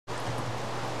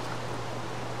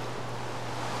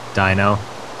Dino,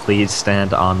 please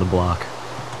stand on the block.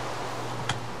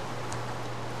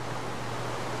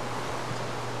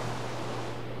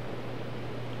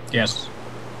 Yes.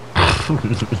 We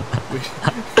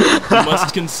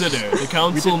must consider. The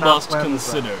council must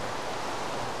consider.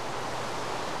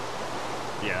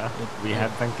 Yeah, we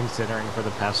have been considering for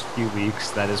the past few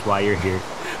weeks. That is why you're here.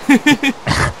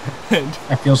 And,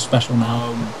 I feel special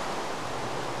now.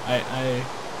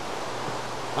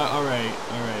 all right.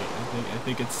 I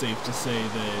think it's safe to say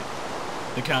that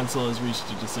the council has reached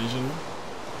a decision.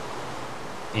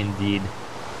 Indeed.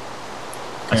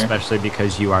 Okay. Especially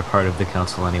because you are part of the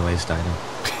council anyways, Dino.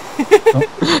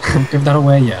 Don't give that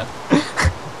away yet.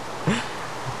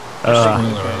 Spoiler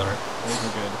alert. Those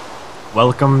are good.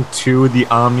 Welcome to the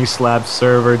Omnislabs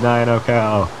server,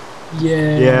 DinoCow.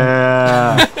 Yeah.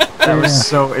 Yeah. That was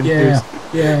so enthused.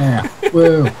 Yeah.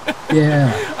 Woo.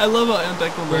 Yeah. I love how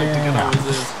anticlimactic it always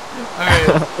is.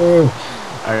 Alright. Woo.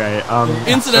 Alright,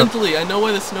 Incidentally, I know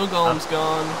why the snow golem's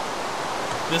gone.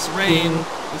 This rain,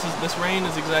 this rain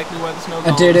is exactly why the snow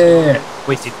golem's I did it. gone.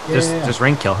 Wait, does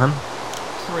rain kill him?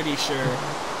 Pretty sure.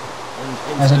 And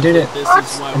Guys, I did it. This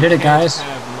is why I did we it, can't guys.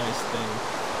 have nice things.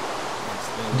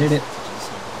 I did it. such as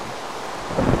snow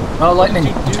golem. Oh, lightning.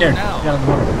 What I'm do you do scared. now? Get out of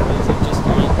the water. Is it just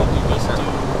did you just do?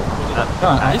 No,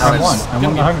 I This won. is I won gonna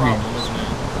the be a Hunger problem, Games. isn't it?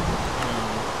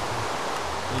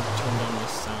 Need to turn down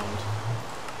this sound.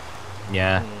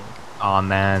 Yeah. Oh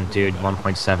man, dude,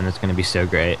 1.7 is gonna be so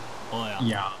great. Oh yeah.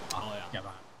 Yeah.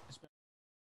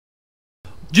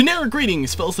 Generic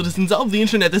greetings, fellow citizens of the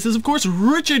internet. This is, of course,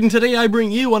 Rhychird, and today I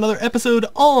bring you another episode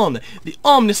on the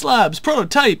Omnislabs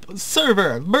prototype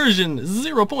server version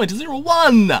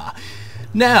 0.01.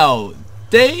 Now,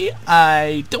 today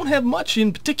I don't have much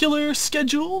in particular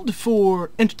scheduled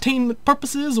for entertainment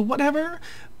purposes or whatever,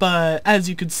 but as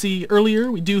you could see earlier,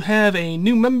 we do have a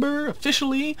new member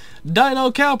officially,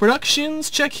 DinoCow Productions.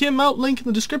 Check him out, link in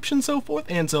the description, so forth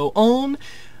and so on,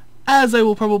 as I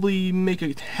will probably make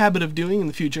a habit of doing in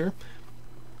the future.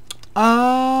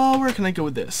 Where can I go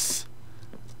with this?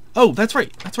 Oh, that's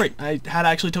right, I had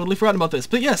actually totally forgotten about this.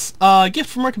 But yes, gift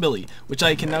from Rockabilly, which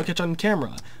I can now catch on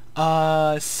camera.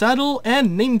 Saddle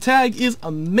and name tag is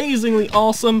amazingly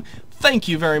awesome. Thank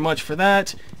you very much for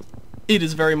that. It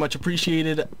is very much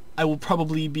appreciated. I will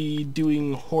probably be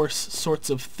doing horse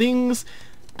sorts of things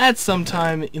at some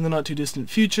time in the not too distant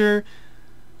future.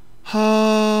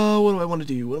 What do I want to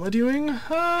do? What am I doing?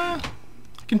 I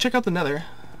can check out the nether.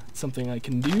 It's something I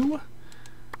can do.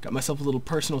 Got myself a little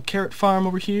personal carrot farm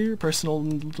over here. Personal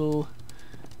little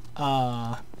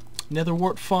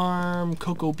netherwort farm,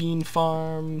 cocoa bean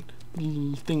farm,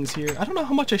 little things here. I don't know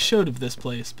how much I showed of this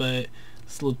place, but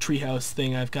this little treehouse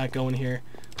thing I've got going here.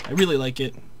 I really like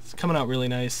it. It's coming out really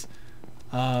nice.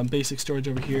 Basic storage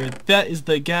over here. That is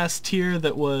the ghast tier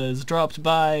that was dropped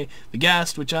by the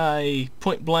ghast, which I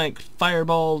point blank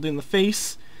fireballed in the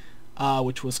face,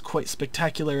 which was quite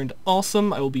spectacular and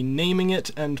awesome. I will be naming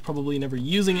it and probably never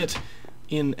using it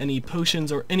in any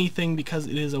potions or anything because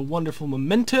it is a wonderful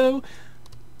memento.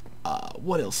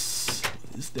 What else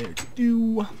is there to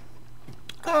do?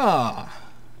 Perhaps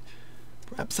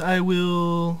I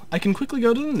can quickly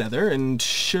go to the nether and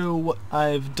show what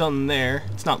I've done there.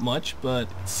 It's not much, but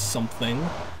it's something.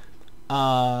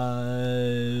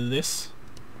 This.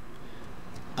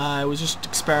 I was just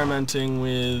experimenting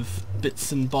with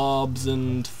bits and bobs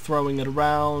and throwing it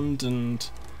around and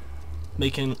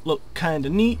making it look kinda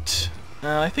neat.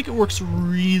 I think it works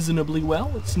reasonably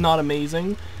well. It's not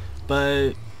amazing,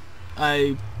 but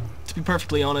to be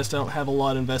perfectly honest, I don't have a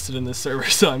lot invested in this server,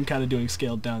 so I'm kind of doing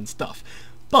scaled down stuff.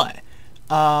 But,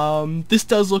 this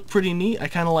does look pretty neat. I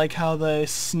kind of like how the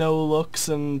snow looks,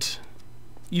 and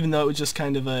even though it was just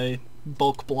kind of a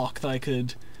bulk block that I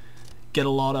could get a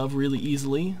lot of really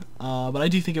easily, but I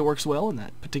do think it works well in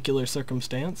that particular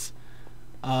circumstance.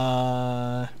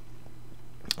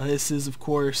 This is, of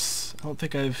course, I don't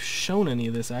think I've shown any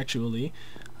of this actually.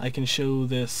 I can show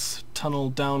this tunnel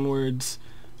downwards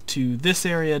to this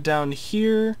area down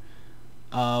here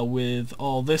with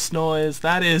all this noise.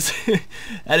 That is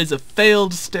that is a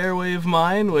failed stairway of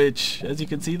mine, which, as you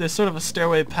can see, there's sort of a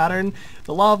stairway pattern.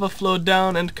 The lava flowed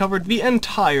down and covered the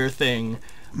entire thing.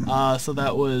 So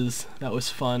that was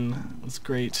fun. It was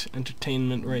great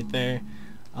entertainment right there.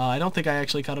 I don't think I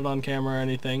actually cut it on camera or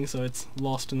anything, so it's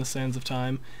lost in the sands of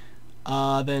time.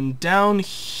 Then down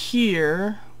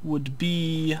here would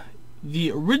be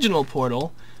the original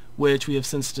portal, which we have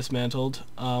since dismantled,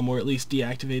 or at least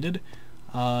deactivated.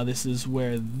 This is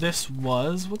where this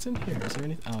was. What's in here? Is there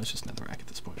anything? Oh, it's just netherrack at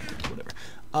this point. Whatever.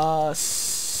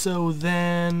 So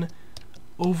then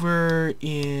over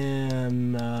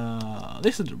in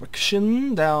this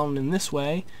direction, down in this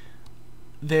way,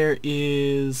 there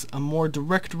is a more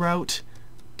direct route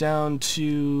down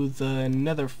to the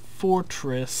Nether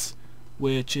Fortress,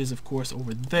 which is of course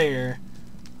over there,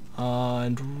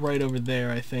 and right over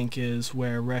there I think is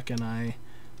where Rek and I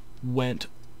went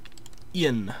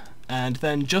in. And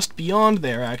then just beyond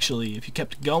there, actually, if you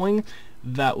kept going,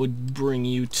 that would bring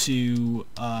you to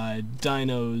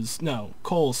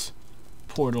Cole's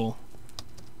portal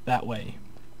that way.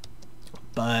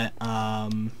 But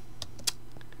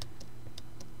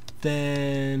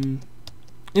then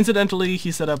incidentally,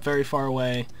 he set up very far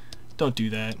away. Don't do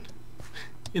that.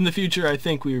 In the future, I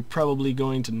think we're probably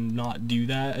going to not do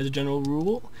that as a general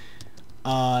rule.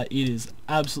 It is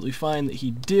absolutely fine that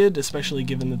he did, especially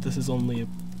given that this is only a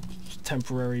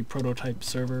temporary prototype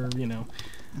server, you know.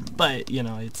 But, you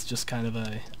know, it's just kind of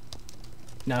a...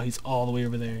 Now he's all the way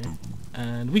over there.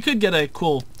 And we could get a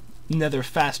cool Nether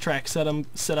fast track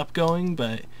setup going,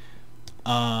 but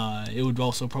it would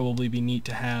also probably be neat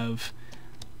to have,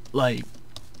 like,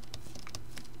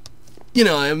 you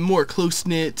know, a more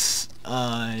close-knit,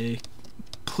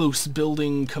 close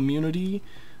building community.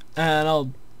 And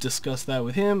I'll discuss that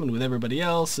with him and with everybody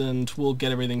else, and we'll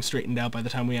get everything straightened out by the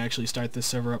time we actually start this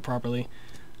server up properly.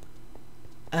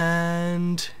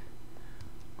 And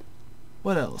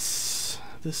what else?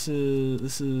 This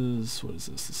is what is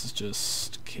this? This is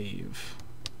just cave,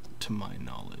 to my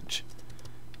knowledge.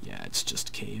 Yeah, it's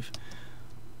just cave.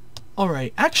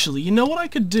 Alright, actually, you know what I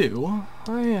could do?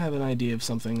 I have an idea of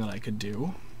something that I could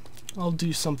do. I'll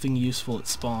do something useful at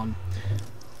spawn.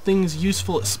 Things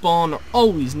useful at spawn are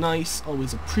always nice,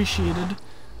 always appreciated,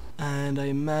 and I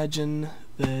imagine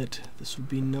that this would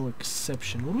be no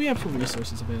exception. What do we have for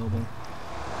resources available?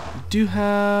 We do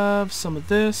have some of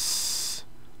this,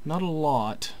 not a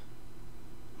lot.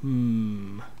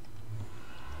 You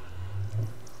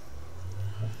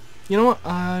know what,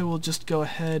 I will just go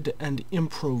ahead and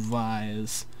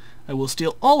improvise. I will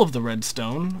steal all of the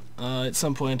redstone. At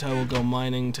some point I will go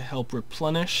mining to help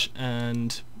replenish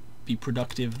and be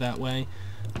productive that way.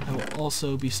 I will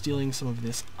also be stealing some of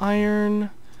this iron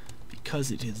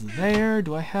because it is there.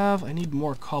 Do I have? I need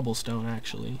more cobblestone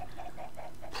actually.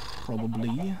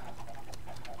 Probably.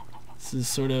 This is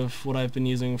sort of what I've been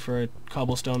using for a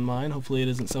cobblestone mine. Hopefully it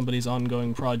isn't somebody's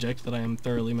ongoing project that I am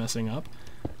thoroughly messing up.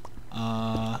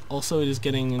 Also it is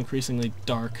getting increasingly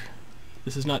dark.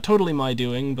 This is not totally my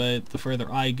doing, but the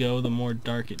further I go, the more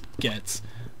dark it gets.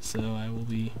 So I will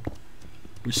be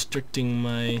restricting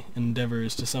my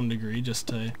endeavors to some degree just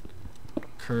to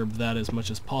curb that as much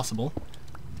as possible,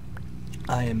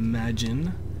 I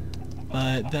imagine.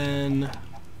 But then,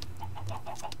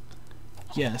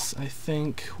 yes, I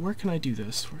think, where can I do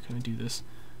this? Where can I do this?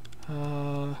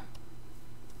 Not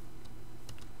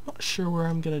sure where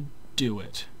I'm gonna do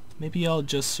it. Maybe I'll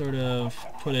just sort of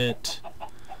put it,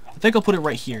 I think I'll put it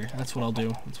right here. That's what I'll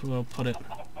do. That's where I'll put it.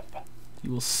 You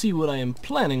will see what I am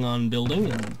planning on building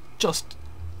in just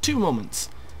 2 moments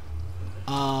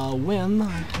when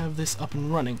I have this up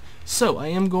and running. So I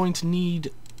am going to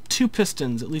need 2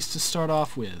 pistons at least to start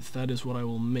off with. That is what I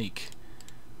will make,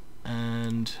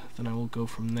 and then I will go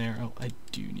from there. Oh, I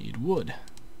do need wood.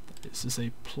 This is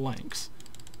a planks.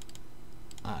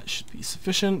 It should be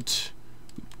sufficient.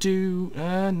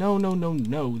 No,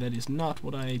 that is not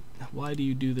what why do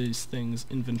you do these things?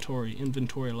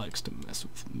 Inventory likes to mess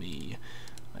with me.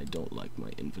 I don't like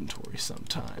my inventory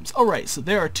sometimes. Alright, so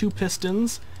there are 2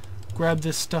 pistons. Grab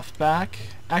this stuff back.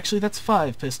 Actually, that's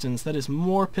 5 pistons. That is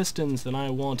more pistons than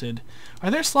I wanted. Are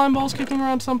there slime balls kicking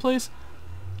around someplace?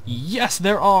 Yes,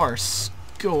 there are.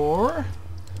 Score.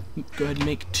 Go ahead and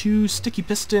make 2 sticky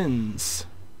pistons.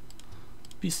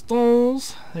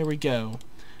 Pistons. There we go.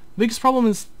 The biggest problem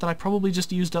is that I probably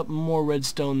just used up more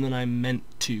redstone than I meant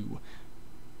to.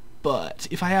 But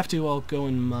if I have to, I'll go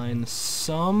and mine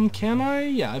some. Can I?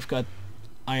 Yeah, I've got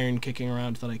iron kicking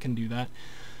around that I can do that.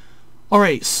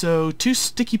 Alright, so 2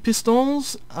 sticky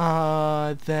pistons.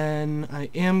 Then I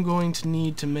am going to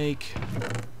need to make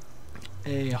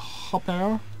a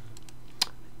hopper.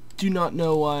 Do not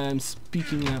know why I'm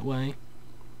speaking that way.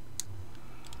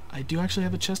 I do actually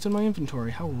have a chest in my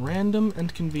inventory. How random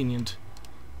and convenient.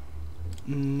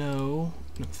 No,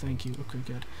 thank you. Okay,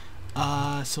 good.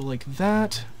 So like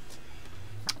that.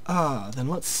 Then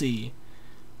let's see.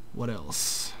 What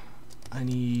else? I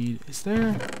need... Is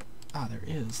there... there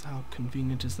is. How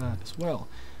convenient is that as well?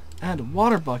 And a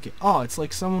water bucket. It's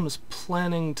like someone was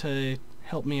planning to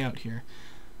help me out here.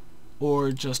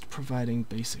 Or just providing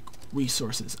basic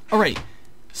resources. Alright,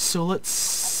 so let's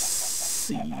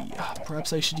see.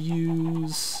 Perhaps I should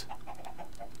use...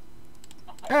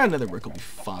 another brick will be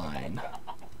fine.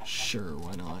 Sure,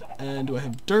 why not? And do I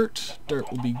have dirt?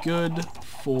 Dirt will be good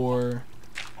for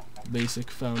basic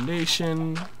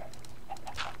foundation.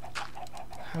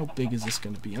 How big is this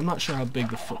going to be? I'm not sure how big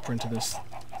the footprint of this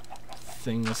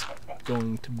thing is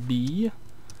going to be.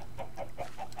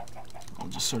 I'll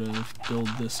just sort of build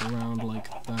this around like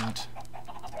that.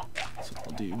 That's what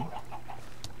I'll do.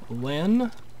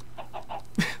 Len.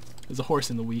 There's a horse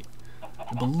in the wheat.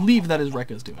 I believe that is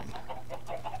Rekka's doing.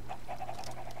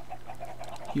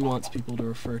 He wants people to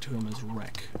refer to him as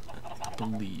Rek, I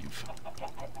believe.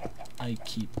 I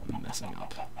keep messing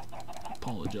up.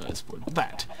 Apologize for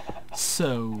that.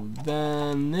 So,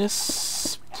 then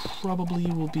this probably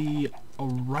will be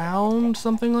around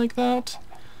something like that.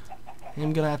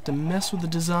 I'm gonna have to mess with the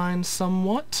design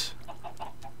somewhat.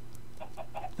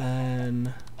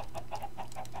 Then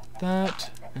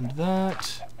that, and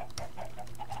that.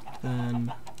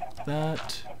 Then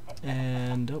that,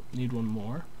 and oh, need one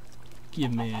more.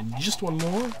 Give me just one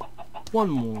more. One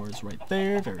more is right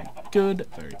there. Very good,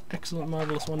 very excellent,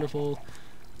 marvelous, wonderful,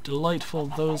 delightful,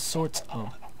 those sorts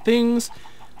of things.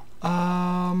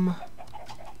 I'll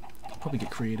probably get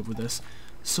creative with this.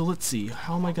 So let's see,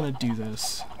 how am I gonna do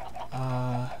this?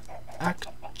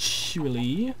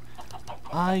 Actually,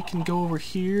 I can go over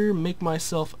here, make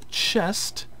myself a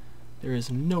chest. There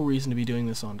is no reason to be doing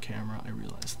this on camera. I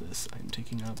realize this. I'm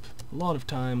taking up a lot of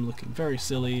time, looking very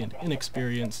silly and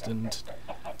inexperienced and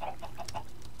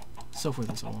so forth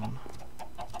and so on.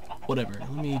 Whatever.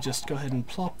 Let me just go ahead and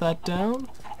plop that down.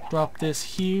 Drop this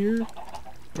here.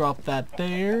 Drop that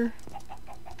there.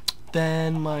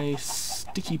 Then my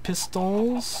sticky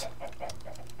pistons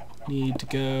need to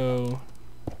go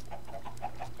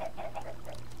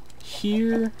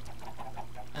here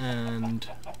and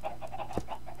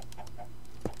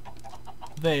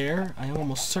there. I am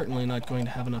almost certainly not going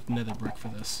to have enough nether brick for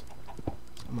this.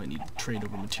 I might need to trade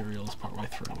over materials partway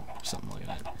through, or something like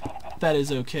that. That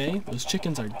is okay. Those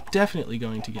chickens are definitely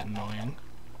going to get annoying.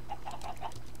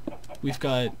 We've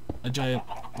got a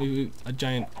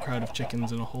giant crowd of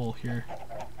chickens in a hole here.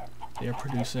 They are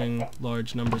producing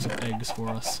large numbers of eggs for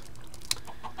us.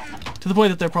 To the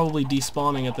point that they're probably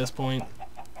despawning at this point,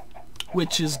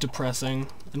 which is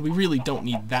depressing. And we really don't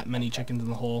need that many chickens in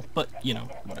the hole, but, you know,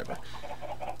 whatever.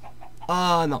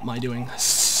 Not my doing.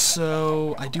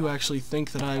 So, I do actually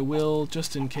think that I will,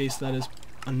 just in case that is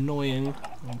annoying,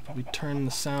 I'll probably turn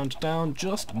the sound down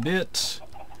just a bit.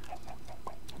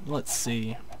 Let's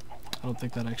see. I don't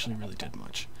think that actually really did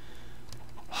much.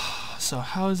 So,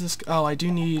 how is this... Oh, I do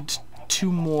need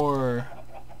 2 more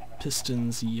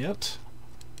pistons yet.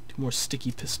 2 more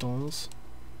sticky pistons.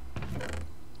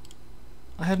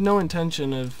 I have no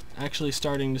intention of actually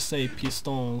starting to say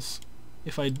pistons.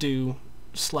 If I do,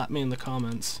 slap me in the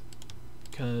comments,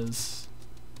 because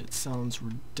it sounds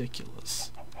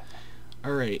ridiculous.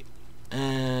 Alright,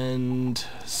 and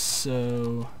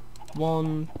so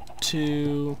 1,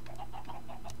 2,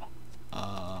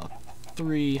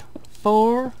 3,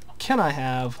 4. Can I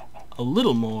have a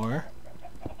little more?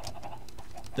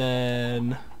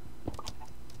 Then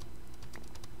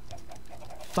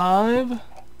 5,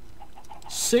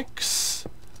 6,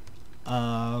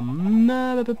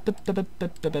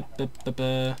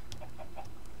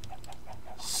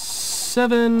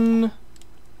 7,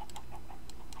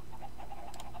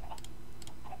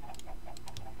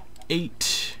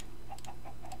 8,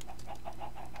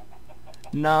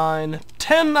 9,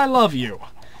 10. I love you.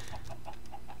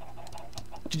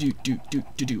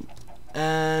 Do.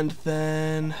 And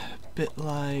then bit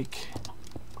like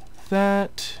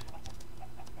that.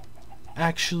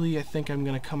 Actually, I think I'm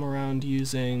gonna come around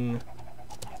using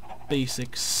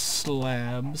basic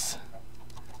slabs.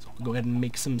 So I'll go ahead and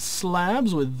make some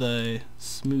slabs with the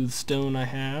smooth stone I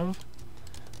have.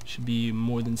 Should be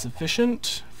more than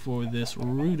sufficient for this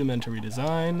rudimentary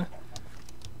design.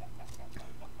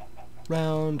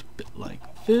 Round, bit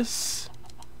like this,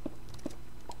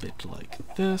 bit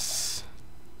like this,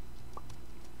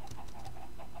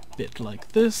 bit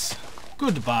like this.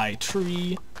 Goodbye,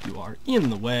 tree. You are in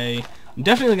the way. I'm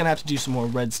definitely gonna have to do some more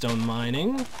redstone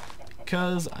mining,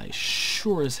 because I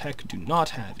sure as heck do not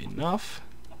have enough.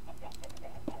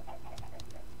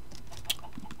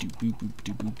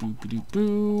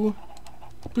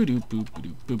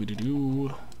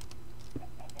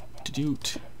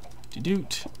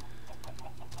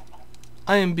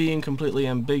 I am being completely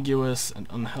ambiguous and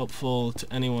unhelpful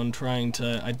to anyone trying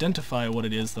to identify what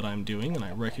it is that I'm doing, and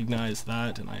I recognize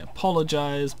that, and I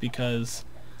apologize because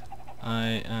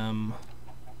I am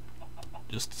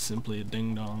just simply a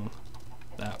ding-dong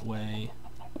that way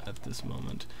at this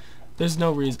moment. There's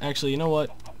no reason... Actually, you know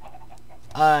what?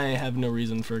 I have no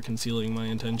reason for concealing my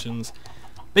intentions.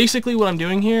 Basically what I'm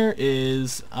doing here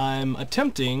is I'm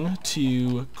attempting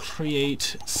to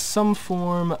create some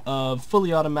form of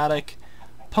fully automatic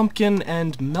pumpkin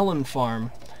and melon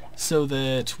farm so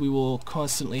that we will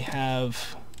constantly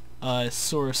have a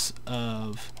source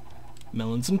of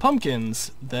melons and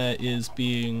pumpkins that is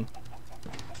being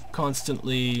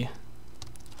constantly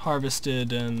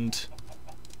harvested and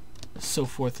so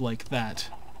forth like that.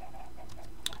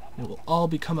 It will all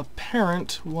become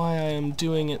apparent why I am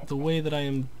doing it the way that I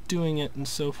am doing it and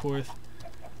so forth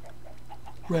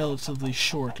relatively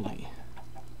shortly.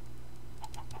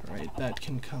 Alright, that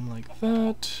can come like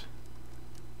that.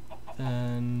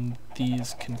 Then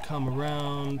these can come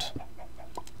around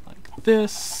like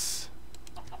this.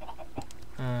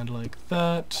 And like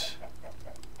that.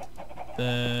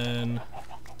 Then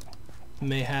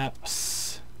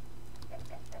mayhaps...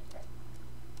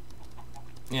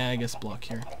 yeah, I guess block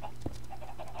here.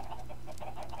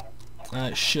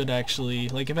 It should actually,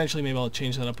 like, eventually maybe I'll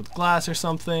change that up with glass or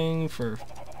something for,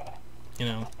 you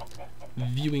know,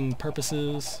 viewing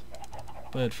purposes.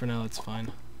 But for now, it's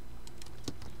fine.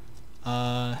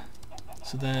 So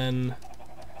then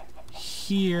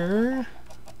here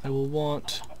I will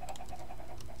want,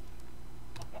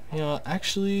 you know,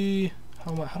 actually,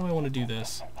 how do I want to do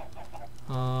this?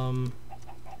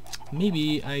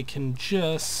 Maybe I can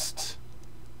just...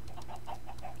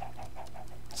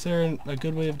 is there a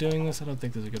good way of doing this? I don't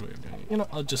think there's a good way of doing it. You know,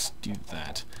 I'll just do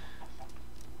that.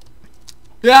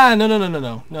 Yeah, no,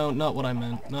 not what I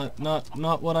meant.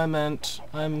 Not what I meant.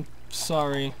 I'm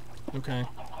sorry. Okay.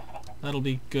 That'll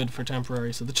be good for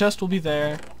temporary. So the chest will be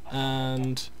there,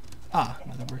 and... ah,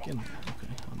 another brick in there.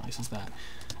 Okay, how nice is that?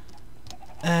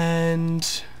 And...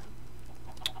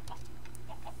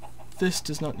 this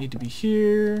does not need to be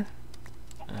here,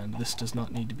 and this does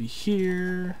not need to be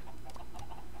here.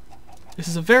 This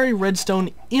is a very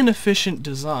redstone inefficient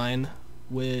design,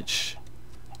 which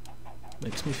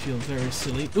makes me feel very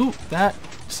silly. Ooh, that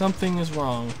something is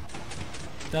wrong.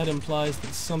 That implies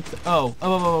that something...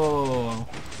 oh,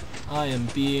 I am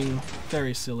being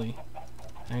very silly.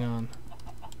 Hang on.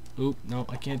 Oop, no,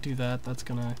 I can't do that. That's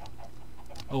gonna...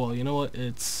 oh well, you know what?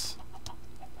 It's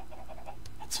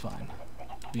fine.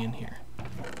 It'll be in here.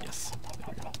 Yes, there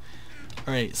we go.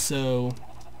 Alright, so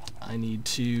I need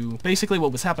to... basically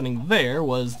what was happening there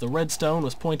was the redstone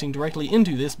was pointing directly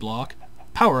into this block,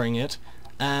 powering it,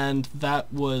 and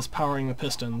that was powering the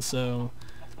piston, so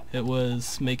it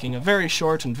was making a very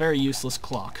short and very useless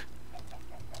clock,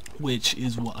 which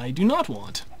is what I do not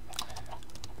want.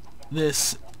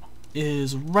 This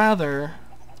is rather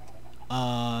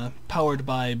powered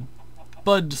by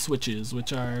BUD switches,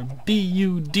 which are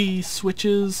BUD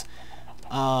switches.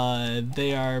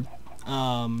 They are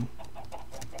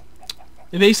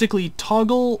they basically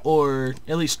toggle, or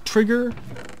at least trigger,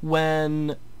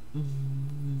 when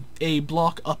a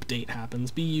block update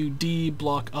happens. BUD,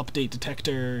 block update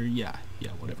detector, yeah,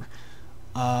 whatever.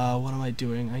 What am I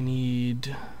doing? I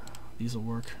need... these will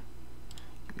work.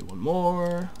 Give me one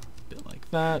more, a bit like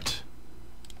that,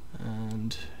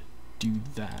 and do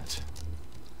that.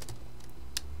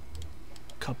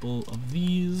 Couple of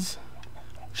these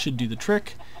should do the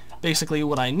trick. Basically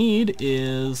what I need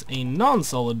is a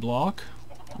non-solid block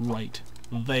right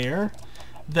there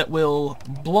that will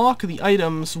block the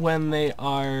items when they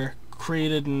are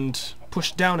created and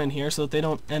pushed down in here, so that they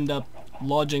don't end up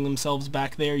lodging themselves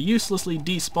back there, uselessly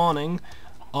despawning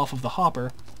off of the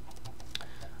hopper,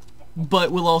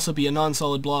 but will also be a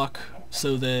non-solid block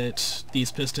so that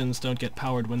these pistons don't get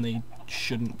powered when they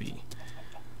shouldn't be.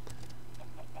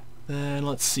 Then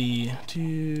let's see,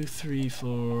 2, 3,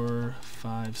 4,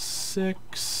 5,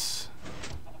 6,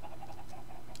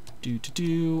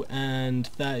 and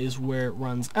that is where it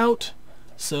runs out.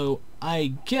 So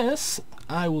I guess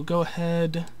I will go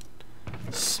ahead,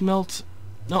 smelt...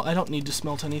 no, I don't need to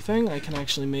smelt anything. I can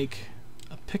actually make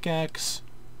a pickaxe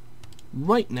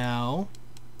right now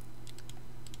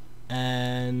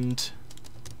and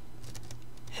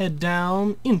head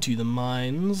down into the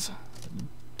mines,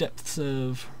 depths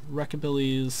of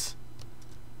Rockabilly's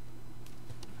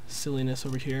silliness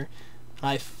over here.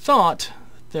 I thought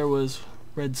there was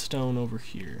redstone over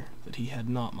here that he had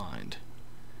not mined.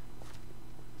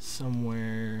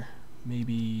 Somewhere,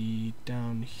 maybe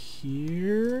down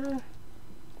here?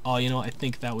 Oh, you know, I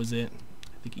think that was it.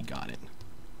 I think he got it.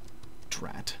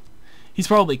 Drat. He's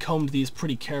probably combed these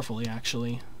pretty carefully,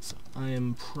 actually, so I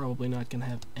am probably not going to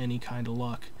have any kind of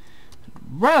luck.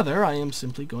 Rather, I am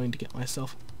simply going to get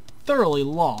myself thoroughly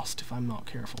lost if I'm not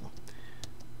careful.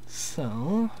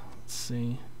 So, let's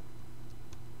see.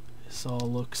 This all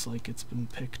looks like it's been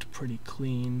picked pretty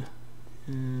clean.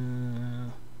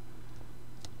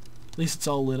 At least it's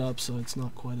all lit up, so it's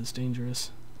not quite as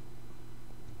dangerous.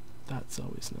 That's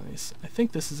always nice. I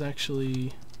think this is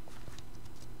actually...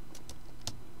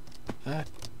 Ah,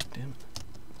 damn it.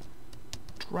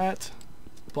 Drat.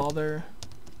 Bother.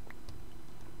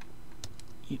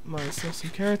 Eat myself some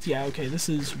carrots. Yeah, okay, this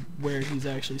is where he's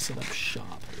actually set up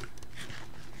shop.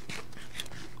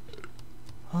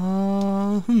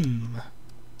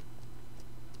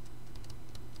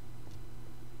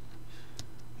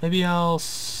 Maybe I'll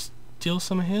steal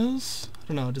some of his? I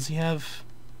don't know, does he have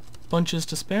bunches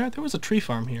to spare? There was a tree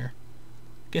farm here.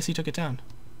 Guess he took it down.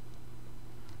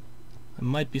 I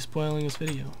might be spoiling this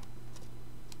video.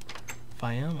 If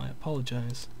I am, I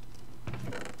apologize.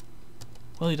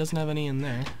 Well, he doesn't have any in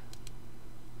there.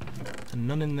 And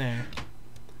none in there.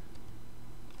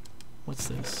 What's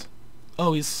this?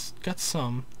 Oh, he's got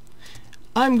some.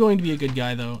 I'm going to be a good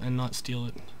guy, though, and not steal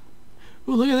it.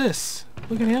 Ooh, look at this!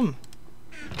 Look at him!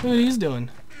 Look what he's doing.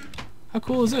 How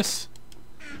cool is this?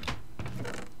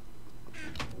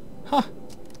 Huh.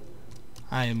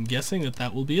 I am guessing that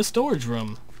that will be a storage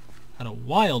room. Had a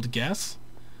wild guess.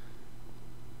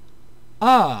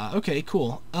 Ah, okay,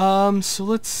 cool. So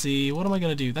let's see. What am I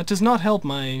gonna do? That does not help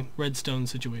my redstone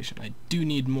situation. I do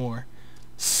need more.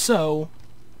 So,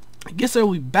 I guess I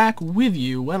will be back with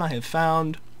you when I have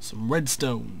found some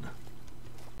redstone.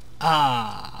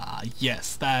 Ah,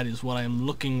 yes, that is what I am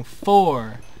looking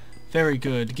for. Very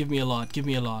good. Give me a lot. Give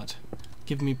me a lot.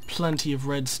 Give me plenty of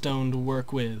redstone to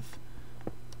work with.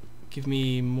 Give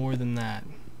me more than that.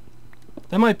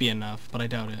 That might be enough, but I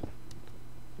doubt it.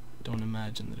 Don't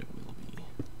imagine that it will be.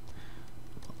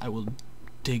 I will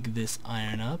dig this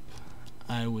iron up.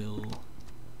 I will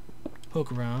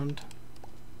poke around.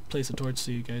 Place a torch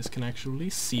so you guys can actually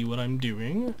see what I'm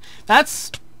doing.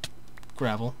 That's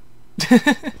gravel.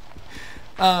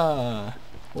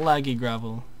 Laggy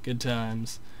gravel. Good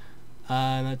times.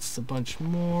 That's a bunch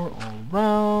more all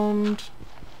around.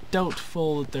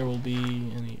 Doubtful that there will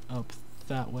be any up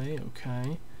that way.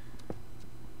 Okay.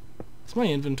 Is my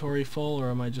inventory full, or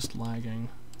am I just lagging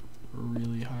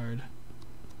really hard?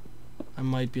 I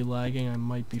might be lagging, I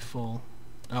might be full.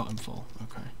 Oh, I'm full.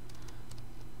 Okay.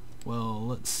 Well,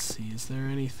 let's see. Is there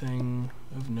anything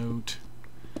of note?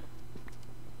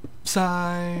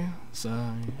 Sigh.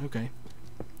 Okay.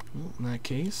 Well, in that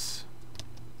case,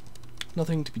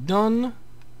 nothing to be done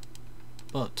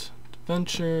but to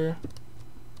venture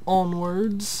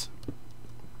onwards,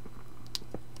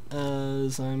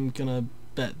 as I'm gonna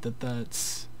bet that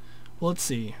that's... Well, let's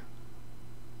see.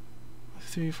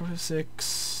 3, 4,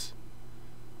 6...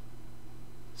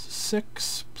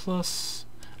 6 plus...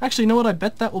 Actually, you know what? I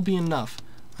bet that will be enough.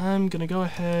 I'm gonna go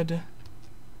ahead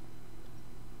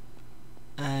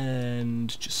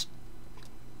and just...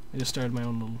 I just started my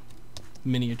own little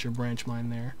miniature branch mine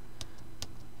there.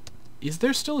 Is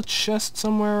there still a chest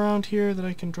somewhere around here that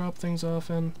I can drop things off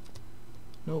in?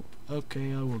 Nope.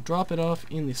 Okay, I will drop it off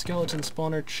in the skeleton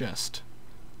spawner chest.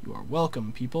 You are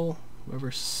welcome, people.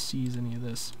 Whoever sees any of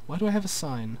this. Why do I have a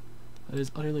sign? That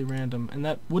is utterly random. And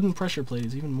that wooden pressure plate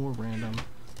is even more random.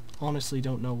 Honestly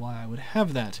don't know why I would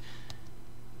have that.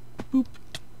 Boop.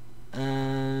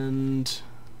 And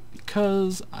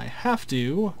because I have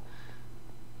to,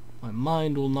 my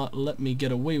mind will not let me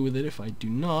get away with it if I do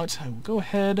not. I will go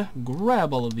ahead,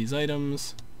 grab all of these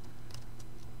items.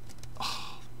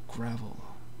 Oh, gravel.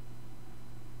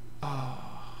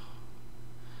 Oh.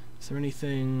 Is there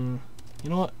anything... You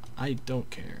know what? I don't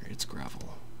care. It's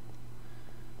gravel.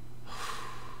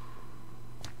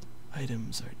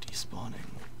 Items are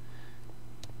despawning.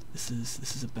 This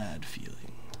is a bad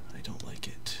feeling. I don't like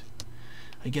it.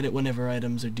 I get it whenever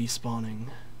items are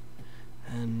despawning.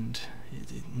 And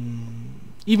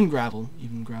even gravel.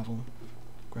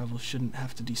 Gravel shouldn't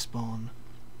have to despawn.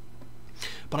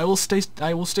 But I will stay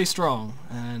strong,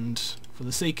 and for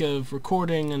the sake of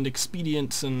recording and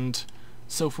expedience and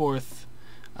so forth,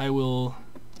 I will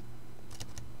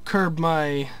curb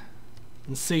my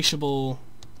insatiable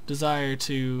desire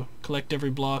to collect every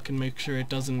block and make sure it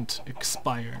doesn't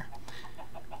expire.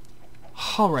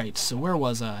 Alright, so where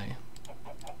was I?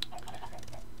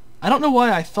 I don't know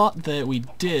why I thought that we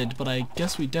did, but I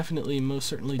guess we definitely, most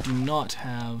certainly do not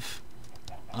have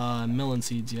melon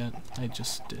seeds yet. I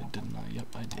just did, didn't I? Yep,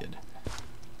 I did.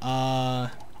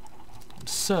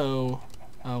 So,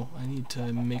 oh, I need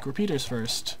to make repeaters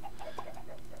first.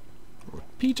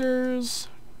 Repeaters,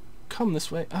 come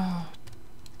this way.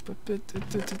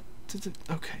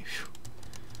 Okay.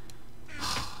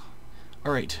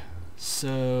 Alright,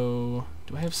 so,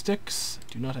 do I have sticks?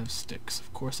 I do not have sticks.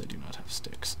 Of course I do not have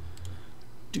sticks.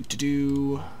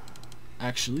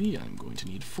 Actually, I'm going to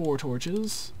need 4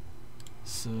 torches.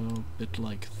 So bit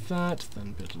like that,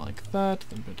 then bit like that,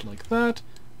 then bit like that,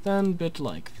 then bit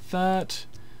like that.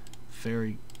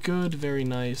 Very good, very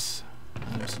nice,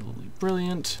 absolutely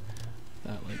brilliant.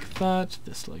 That like that,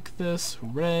 this like this,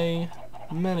 hooray.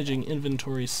 Managing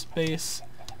inventory space.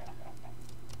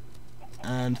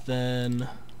 And then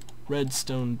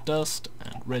redstone dust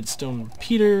and redstone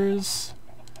repeaters.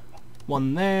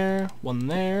 One there,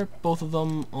 both of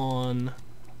them on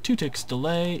 2 ticks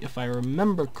delay, if I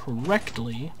remember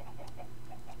correctly.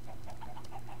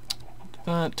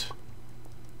 That,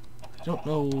 I don't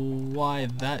know why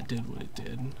that did what it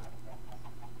did.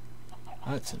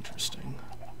 That's interesting.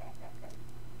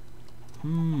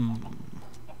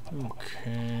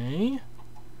 Okay.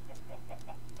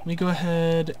 Let me go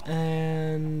ahead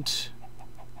and...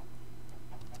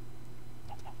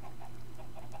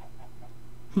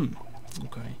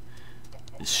 okay.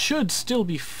 This should still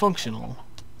be functional.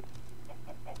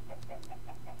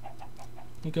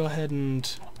 Let me go ahead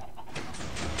and...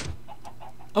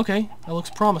 okay, that looks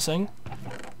promising.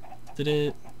 Did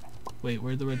it... wait,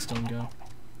 where'd the redstone go?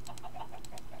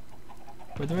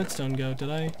 Where'd the redstone go? Did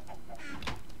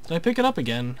I pick it up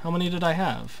again? How many did I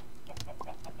have?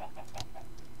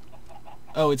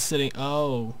 Oh, it's sitting...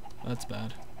 oh, that's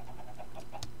bad.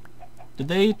 Did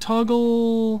they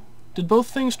toggle... did both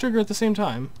things trigger at the same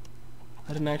time?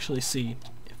 I didn't actually see.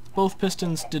 If both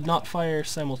pistons did not fire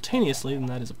simultaneously, then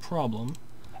that is a problem.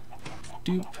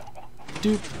 Doop.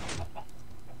 Doop.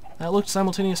 That looked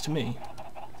simultaneous to me.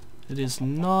 It is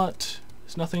not...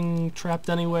 there's nothing trapped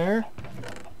anywhere.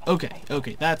 Okay,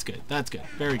 okay, that's good, that's good.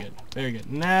 Very good, very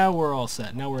good. Now we're all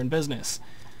set. Now we're in business.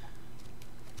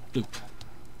 Boop.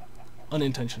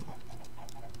 Unintentional.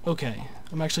 Okay,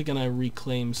 I'm actually gonna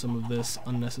reclaim some of this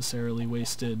unnecessarily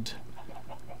wasted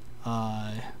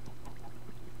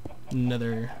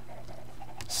nether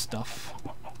stuff,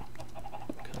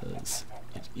 because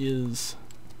it is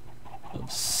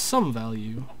of some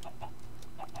value.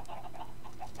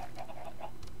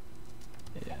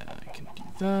 Yeah, I can do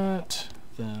that.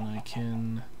 Then I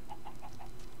can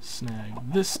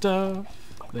snag this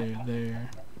stuff. There, there,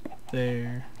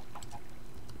 there,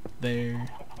 there,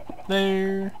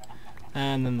 there,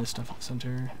 and then this stuff at the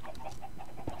center.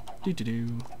 Do do do,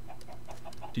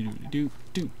 do do do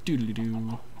do do do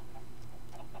do.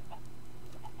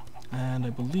 And I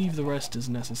believe the rest is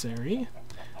necessary.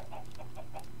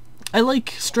 I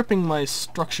like stripping my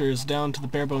structures down to the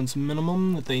bare bones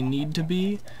minimum that they need to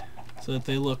be, so that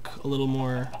they look a little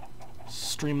more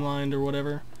streamlined or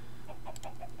whatever.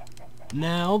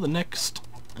 Now the next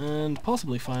and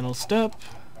possibly final step,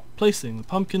 placing the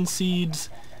pumpkin seeds,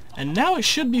 and now it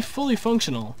should be fully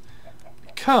functional,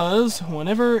 because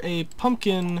whenever a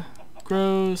pumpkin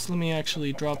grows, let me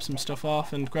actually drop some stuff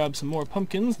off and grab some more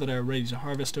pumpkins that are ready to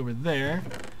harvest over there.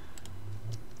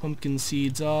 Pumpkin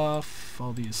seeds off,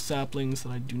 all these saplings that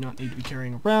I do not need to be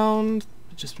carrying around.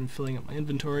 I've just been filling up my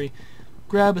inventory.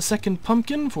 Grab a second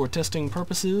pumpkin for testing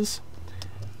purposes.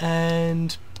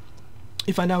 And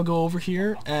if I now go over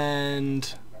here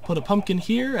and put a pumpkin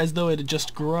here as though it had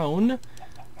just grown,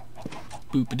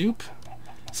 boop-a-doop.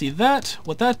 See that?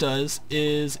 What that does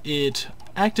is it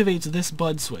activates this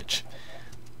bud switch.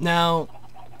 Now,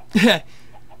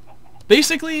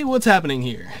 basically what's happening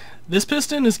here, this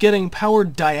piston is getting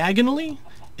powered diagonally.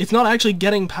 It's not actually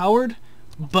getting powered,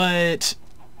 but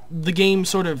the game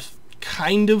sort of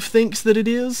kind of thinks that it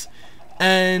is,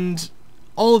 and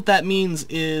all that that means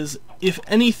is if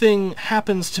anything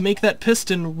happens to make that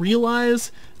piston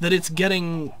realize that it's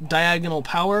getting diagonal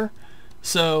power,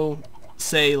 so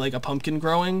say like a pumpkin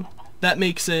growing, that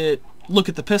makes it look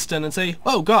at the piston and say,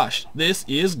 oh gosh, this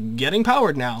is getting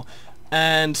powered now.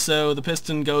 And so the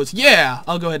piston goes, yeah,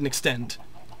 I'll go ahead and extend.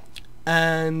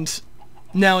 And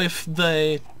now if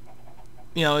the,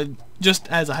 you know, just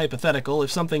as a hypothetical,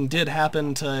 if something did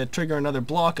happen to trigger another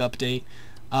block update,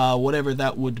 whatever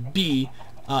that would be,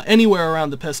 anywhere around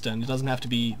the piston, it doesn't have to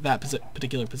be that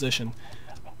particular position,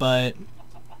 but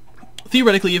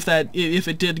theoretically if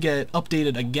it did get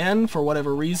updated again for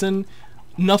whatever reason,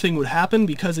 nothing would happen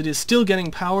because it is still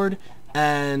getting powered,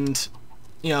 and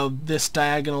you know, this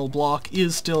diagonal block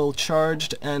is still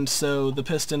charged, and so the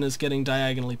piston is getting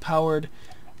diagonally powered.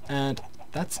 And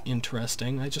that's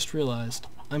interesting. I just realized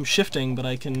I'm shifting, but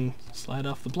I can slide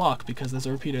off the block because there's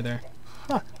a repeater there.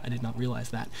 Huh, I did not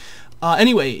realize that.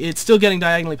 Anyway, it's still getting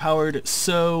diagonally powered,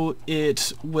 so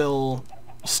it will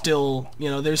still, you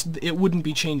know, it wouldn't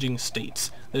be changing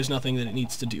states. There's nothing that it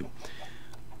needs to do.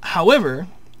 However,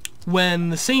 when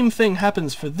the same thing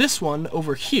happens for this one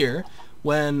over here,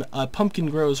 when a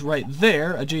pumpkin grows right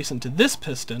there, adjacent to this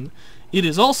piston, it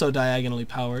is also diagonally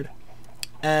powered,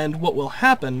 and what will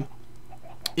happen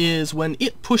is when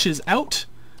it pushes out,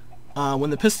 when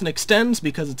the piston extends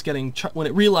because it's getting when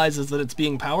it realizes that it's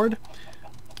being powered,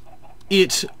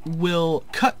 it will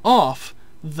cut off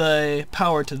the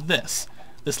power to this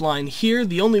line here.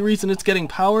 The only reason it's getting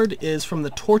powered is from the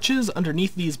torches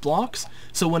underneath these blocks.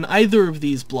 So when either of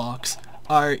these blocks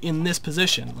are in this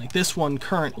position, like this one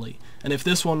currently, and if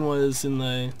this one was in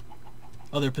the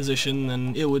other position,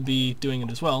 then it would be doing it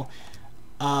as well,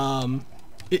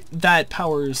 that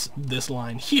powers this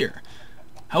line here.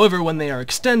 However, when they are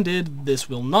extended, this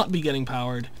will not be getting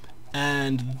powered,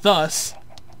 and thus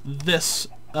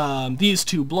these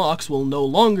two blocks will no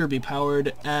longer be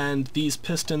powered, and these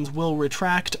pistons will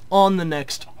retract on the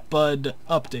next bud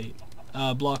update,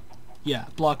 block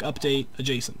update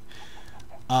adjacent,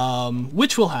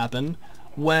 which will happen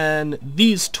when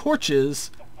these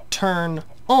torches turn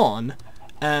on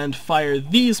and fire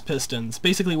these pistons.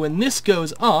 Basically, when this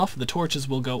goes off, the torches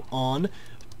will go on,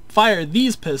 fire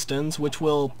these pistons, which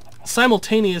will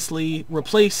simultaneously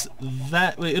replace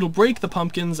that. It'll break the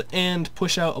pumpkins and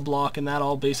push out a block, and that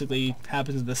all basically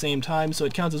happens at the same time, so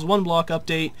it counts as one block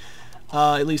update,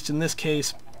 at least in this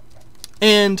case,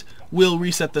 and will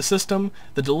reset the system.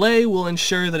 The delay will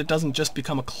ensure that it doesn't just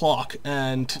become a clock,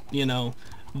 and, you know,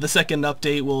 the second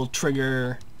update will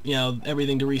trigger, you know,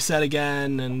 everything to reset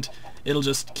again, and it'll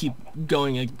just keep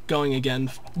going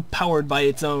again, powered by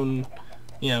its own,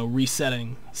 you know,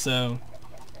 resetting. So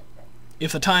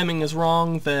if the timing is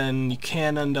wrong, then you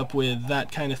can end up with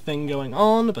that kind of thing going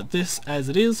on, but this, as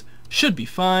it is, should be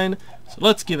fine. So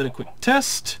let's give it a quick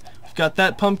test. We've got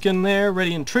that pumpkin there,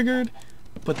 ready and triggered.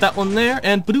 Put that one there,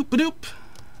 and badoop badoop.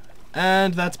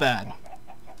 And that's bad.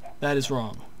 That is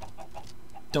wrong.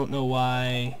 Don't know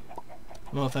why. I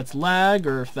don't know if that's lag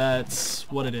or if that's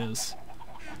what it is.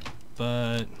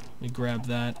 But let me grab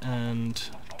that and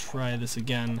try this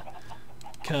again,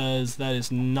 because that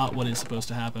is not what is supposed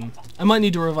to happen. I might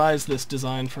need to revise this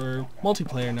design for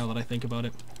multiplayer now that I think about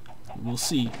it. We'll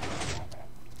see.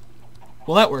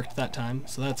 Well, that worked that time,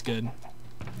 so that's good.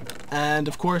 And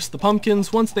of course, the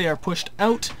pumpkins, once they are pushed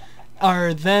out,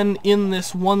 are then in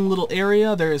this one little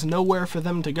area. There is nowhere for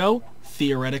them to go,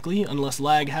 theoretically, unless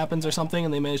lag happens or something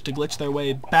and they manage to glitch their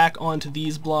way back onto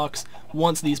these blocks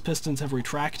once these pistons have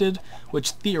retracted,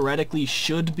 which theoretically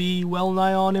should be well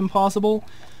nigh on impossible.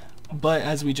 But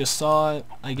as we just saw,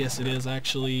 I guess it is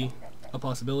actually a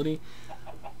possibility.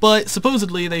 But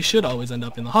supposedly they should always end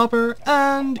up in the hopper,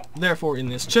 and therefore in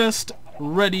this chest,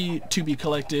 ready to be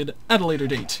collected at a later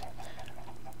date.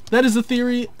 That is the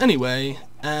theory anyway,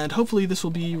 and hopefully this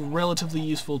will be relatively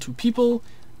useful to people,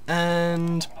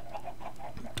 and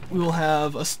we will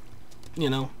have a, you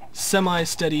know,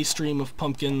 semi-steady stream of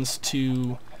pumpkins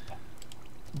to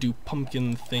do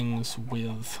pumpkin things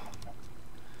with.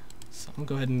 So I'm going to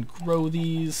go ahead and grow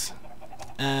these,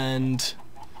 and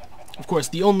of course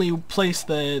the only place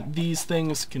that these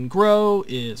things can grow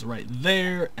is right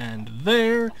there and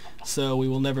there, so we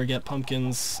will never get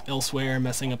pumpkins elsewhere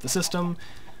messing up the system.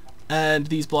 And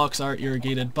these blocks are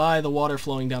irrigated by the water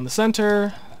flowing down the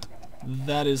center.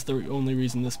 That is the only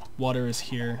reason this water is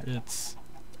here.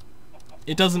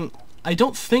 I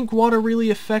don't think water really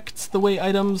affects the way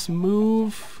items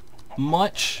move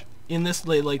much in this,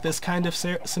 like this kind of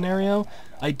scenario.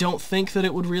 I don't think that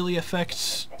it would really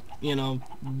affect, you know,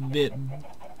 it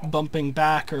bumping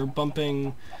back or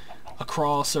bumping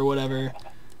across or whatever.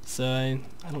 So I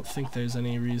don't think there's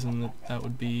any reason that that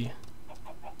would be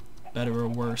better or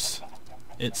worse.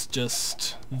 It's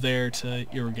just there to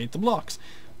irrigate the blocks.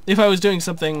 If I was doing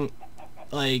something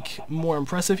like more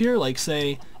impressive here, like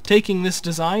say taking this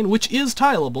design, which is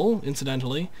tileable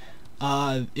incidentally,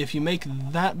 if you make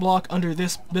that block under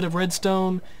this bit of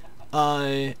redstone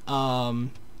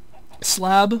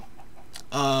slab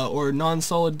or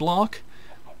non-solid block,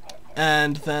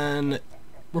 and then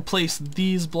replace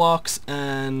these blocks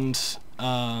and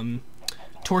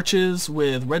torches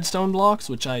with redstone blocks,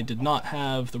 which I did not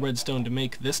have the redstone to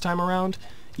make this time around,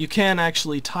 you can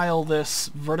actually tile this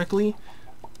vertically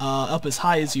up as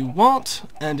high as you want,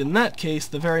 and in that case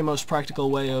the very most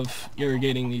practical way of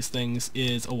irrigating these things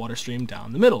is a water stream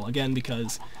down the middle, again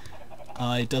because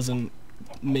it doesn't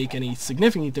make any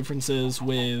significant differences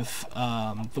with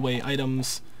the way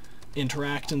items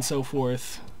interact and so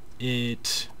forth.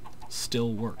 It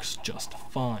still works just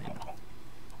fine.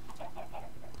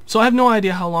 So I have no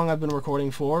idea how long I've been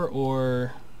recording for,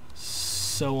 or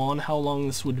so on, how long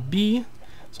this would be.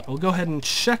 So I'll go ahead and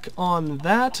check on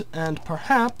that, and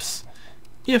perhaps,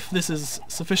 if this is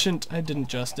sufficient... I didn't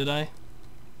just, did I?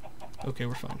 Okay,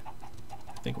 we're fine.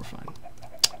 I think we're fine.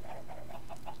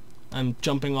 I'm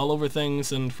jumping all over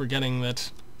things and forgetting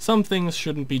that some things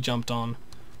shouldn't be jumped on.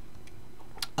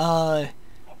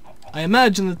 I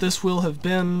imagine that this will have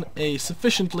been a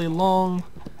sufficiently long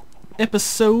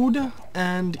episode,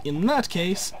 and in that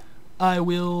case, I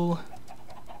will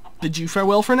bid you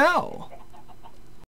farewell for now.